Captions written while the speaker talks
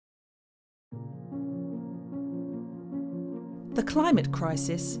The climate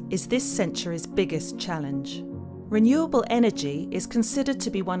crisis is this century's biggest challenge. Renewable energy is considered to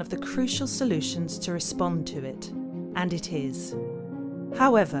be one of the crucial solutions to respond to it, and it is.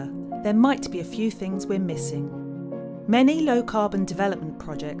 However, there might be a few things we're missing. Many low-carbon development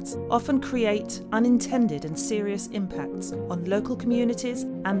projects often create unintended and serious impacts on local communities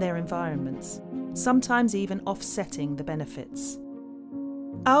and their environments, sometimes even offsetting the benefits.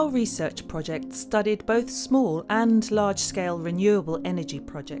 Our research project studied both small and large-scale renewable energy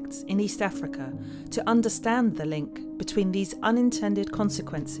projects in East Africa to understand the link between these unintended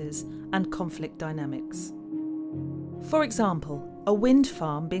consequences and conflict dynamics. For example, a wind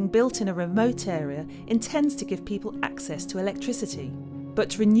farm being built in a remote area intends to give people access to electricity,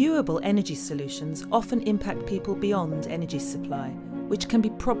 but renewable energy solutions often impact people beyond energy supply, which can be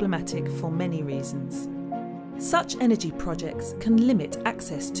problematic for many reasons. Such energy projects can limit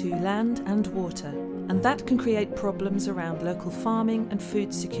access to land and water, and that can create problems around local farming and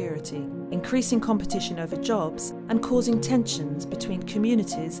food security, increasing competition over jobs and causing tensions between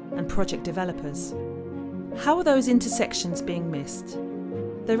communities and project developers. How are those intersections being missed?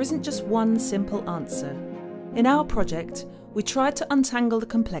 There isn't just one simple answer. In our project, we tried to untangle the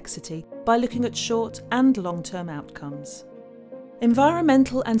complexity by looking at short and long-term outcomes.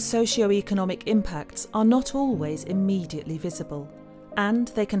 Environmental and socio-economic impacts are not always immediately visible, and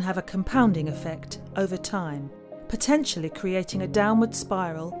they can have a compounding effect over time, potentially creating a downward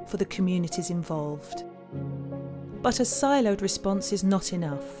spiral for the communities involved. But a siloed response is not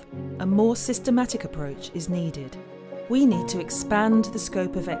enough. A more systematic approach is needed. We need to expand the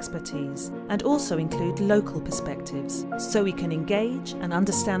scope of expertise and also include local perspectives so we can engage and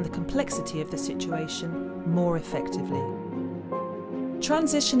understand the complexity of the situation more effectively.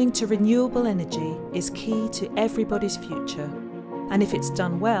 Transitioning to renewable energy is key to everybody's future, and if it's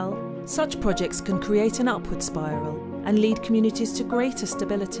done well, such projects can create an upward spiral and lead communities to greater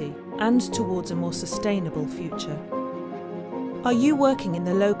stability and towards a more sustainable future. Are you working in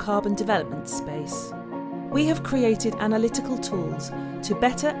the low-carbon development space? We have created analytical tools to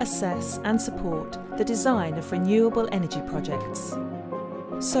better assess and support the design of renewable energy projects.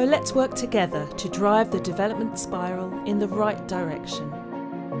 So let's work together to drive the development spiral in the right direction.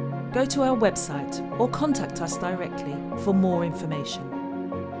 Go to our website or contact us directly for more information.